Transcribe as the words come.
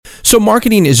So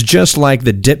marketing is just like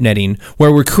the dip netting,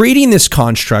 where we're creating this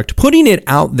construct, putting it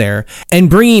out there, and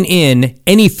bringing in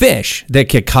any fish that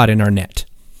get caught in our net.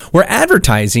 Where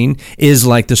advertising is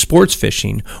like the sports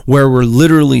fishing, where we're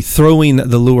literally throwing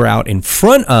the lure out in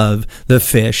front of the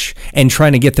fish and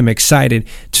trying to get them excited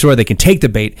so where they can take the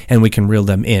bait and we can reel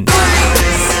them in.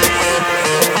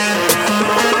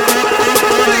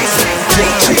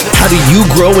 How do you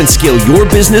grow and scale your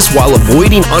business while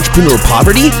avoiding entrepreneur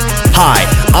poverty? Hi,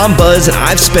 I'm Buzz, and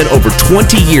I've spent over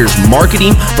 20 years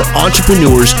marketing for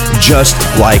entrepreneurs just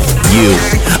like you.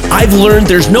 I've learned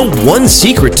there's no one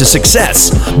secret to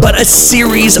success, but a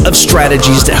series of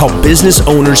strategies to help business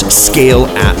owners scale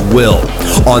at will.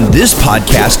 On this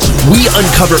podcast, we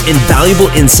uncover invaluable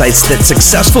insights that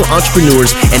successful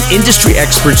entrepreneurs and industry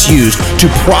experts use to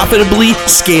profitably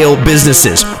scale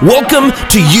businesses. Welcome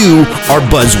to You Are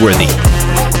Buzzworthy.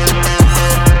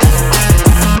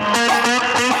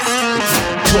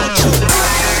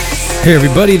 Hey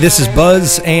everybody, this is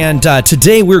Buzz, and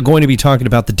today we're going to be talking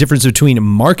about the difference between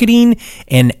marketing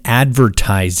and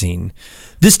advertising.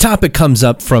 This topic comes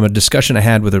up from a discussion I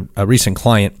had with a recent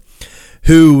client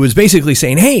who was basically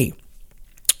saying, hey,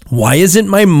 why isn't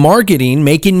my marketing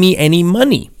making me any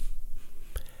money?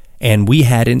 And we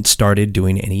hadn't started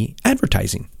doing any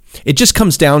advertising. It just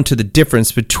comes down to the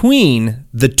difference between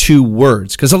the two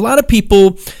words, because a lot of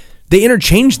people, they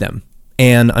interchange them,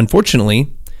 and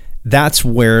unfortunately, that's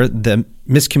where the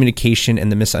miscommunication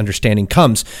and the misunderstanding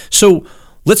comes. So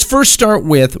let's first start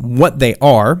with what they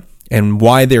are and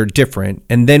why they're different,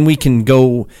 and then we can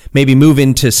go maybe move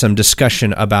into some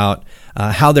discussion about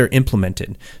how they're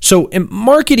implemented. So in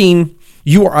marketing,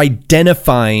 you are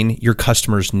identifying your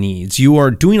customers' needs. You are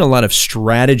doing a lot of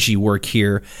strategy work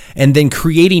here and then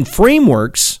creating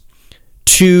frameworks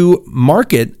to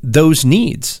market those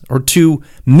needs or to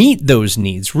meet those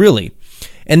needs, really.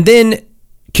 And then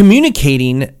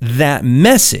communicating that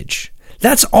message.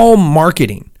 That's all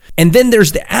marketing. And then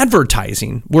there's the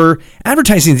advertising, where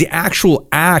advertising is the actual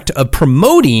act of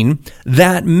promoting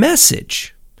that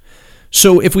message.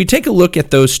 So if we take a look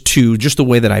at those two, just the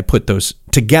way that I put those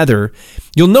together,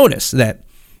 you'll notice that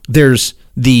there's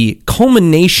the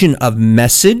culmination of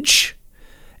message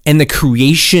and the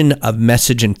creation of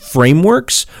message and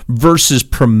frameworks versus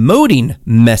promoting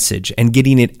message and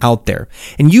getting it out there.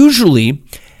 And usually,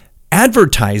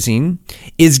 advertising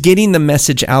is getting the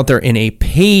message out there in a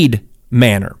paid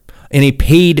manner, in a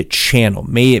paid channel.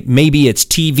 Maybe it's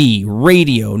TV,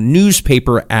 radio,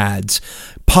 newspaper ads,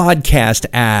 podcast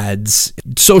ads,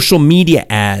 social media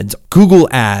ads, Google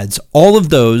ads, all of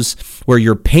those where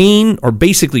you're paying or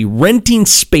basically renting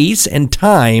space and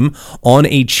time on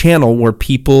a channel where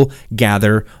people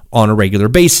gather on a regular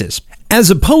basis. As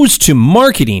opposed to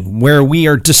marketing, where we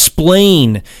are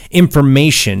displaying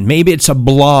information. Maybe it's a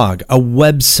blog, a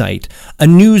website, a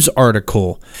news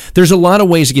article. There's a lot of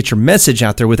ways to get your message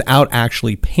out there without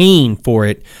actually paying for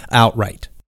it outright.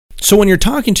 So when you're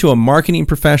talking to a marketing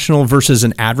professional versus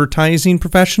an advertising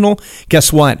professional,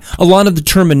 guess what? A lot of the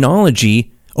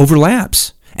terminology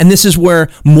overlaps. And this is where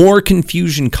more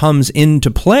confusion comes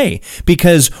into play,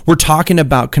 because we're talking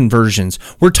about conversions,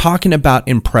 we're talking about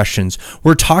impressions,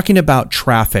 we're talking about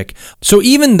traffic. So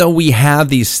even though we have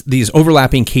these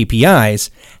overlapping KPIs,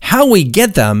 how we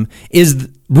get them is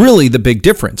really the big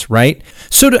difference, right?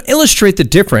 So to illustrate the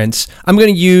difference, I'm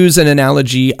going to use an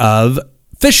analogy of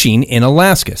fishing in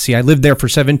Alaska. See, I lived there for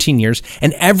 17 years,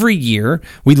 and every year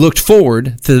we looked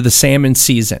forward to the salmon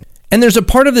season. And there's a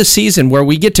part of the season where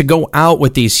we get to go out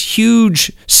with these huge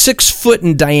 6-foot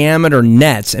in diameter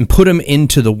nets and put them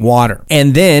into the water.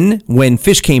 And then when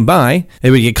fish came by, they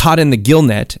would get caught in the gill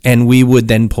net and we would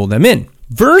then pull them in.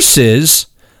 Versus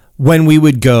when we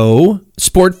would go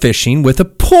sport fishing with a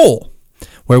pole,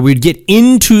 where we'd get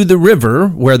into the river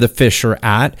where the fish are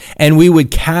at and we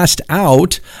would cast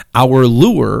out our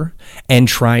lure and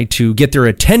try to get their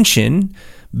attention,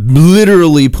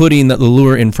 literally putting the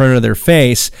lure in front of their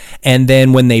face, and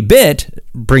then when they bit,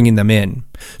 bringing them in.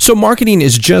 So marketing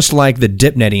is just like the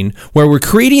dip netting, where we're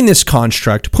creating this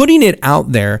construct, putting it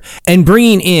out there, and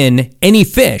bringing in any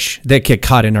fish that get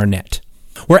caught in our net.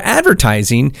 Where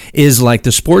advertising is like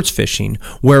the sports fishing,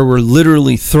 where we're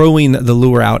literally throwing the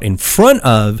lure out in front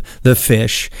of the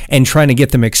fish and trying to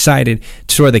get them excited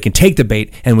so where they can take the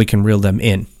bait and we can reel them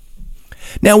in.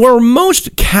 Now, where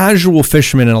most casual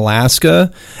fishermen in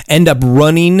Alaska end up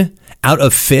running out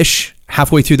of fish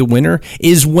halfway through the winter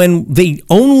is when they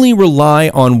only rely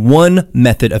on one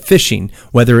method of fishing,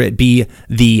 whether it be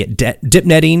the dip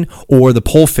netting or the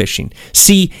pole fishing.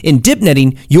 See, in dip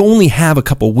netting, you only have a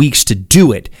couple weeks to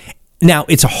do it. Now,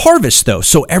 it's a harvest, though,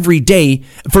 so every day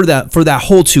for that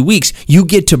whole 2 weeks, you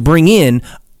get to bring in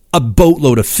a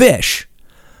boatload of fish.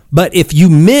 But if you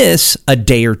miss a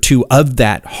day or two of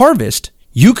that harvest,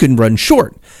 you can run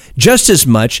short just as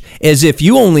much as if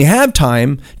you only have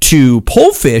time to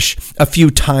pull fish a few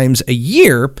times a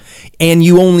year and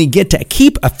you only get to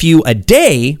keep a few a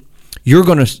day. You're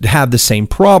going to have the same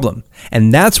problem.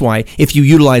 And that's why if you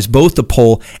utilize both the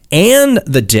pole and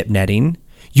the dip netting,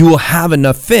 you will have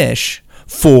enough fish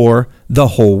for the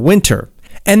whole winter.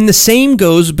 And the same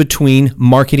goes between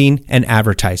marketing and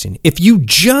advertising. If you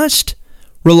just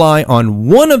rely on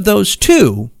one of those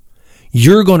two,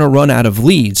 you're going to run out of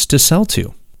leads to sell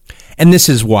to. And this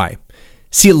is why.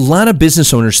 See, a lot of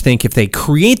business owners think if they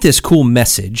create this cool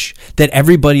message that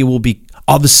everybody will be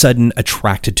all of a sudden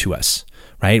attracted to us,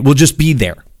 right? We'll just be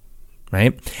there,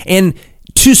 right? And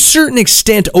to a certain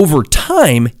extent over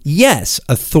time, yes,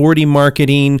 authority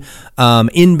marketing,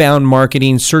 inbound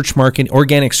marketing, search marketing,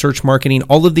 organic search marketing,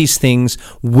 all of these things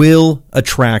will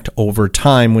attract over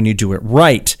time when you do it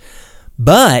right.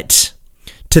 But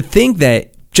to think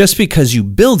that just because you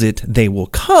build it, they will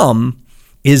come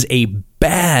is a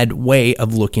bad way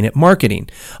of looking at marketing.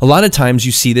 A lot of times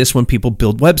you see this when people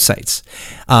build websites.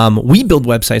 We build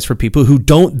websites for people who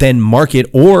don't then market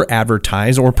or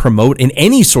advertise or promote in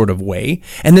any sort of way.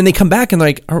 And then they come back and they're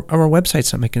like, our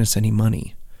website's not making us any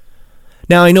money.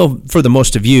 Now, I know for the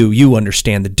most of you, you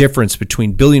understand the difference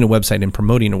between building a website and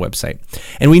promoting a website.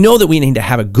 And we know that we need to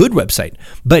have a good website.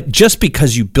 But just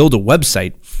because you build a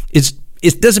website,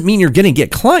 it doesn't mean you're going to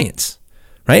get clients.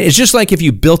 Right? It's just like if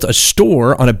you built a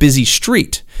store on a busy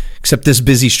street, except this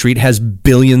busy street has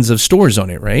billions of stores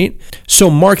on it, right? So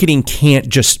marketing can't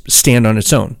just stand on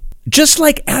its own. Just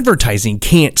like advertising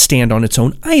can't stand on its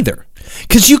own either.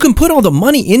 Because you can put all the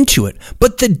money into it,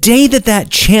 but the day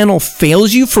that channel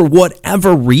fails you for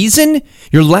whatever reason,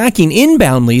 you're lacking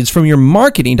inbound leads from your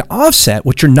marketing to offset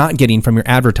what you're not getting from your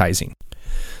advertising.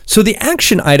 So the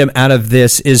action item out of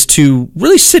this is to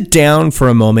really sit down for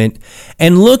a moment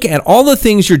and look at all the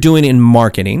things you're doing in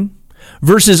marketing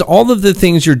versus all of the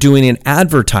things you're doing in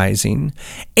advertising,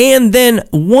 and then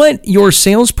what your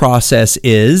sales process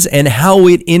is and how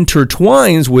it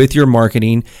intertwines with your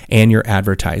marketing and your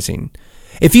advertising.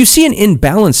 If you see an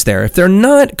imbalance there, if they're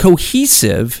not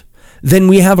cohesive, then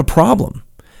we have a problem.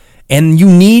 And you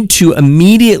need to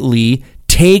immediately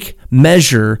take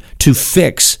measure to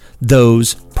fix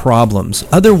those problems.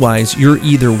 Otherwise, you're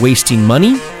either wasting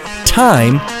money,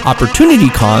 time, opportunity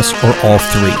costs, or all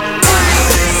three.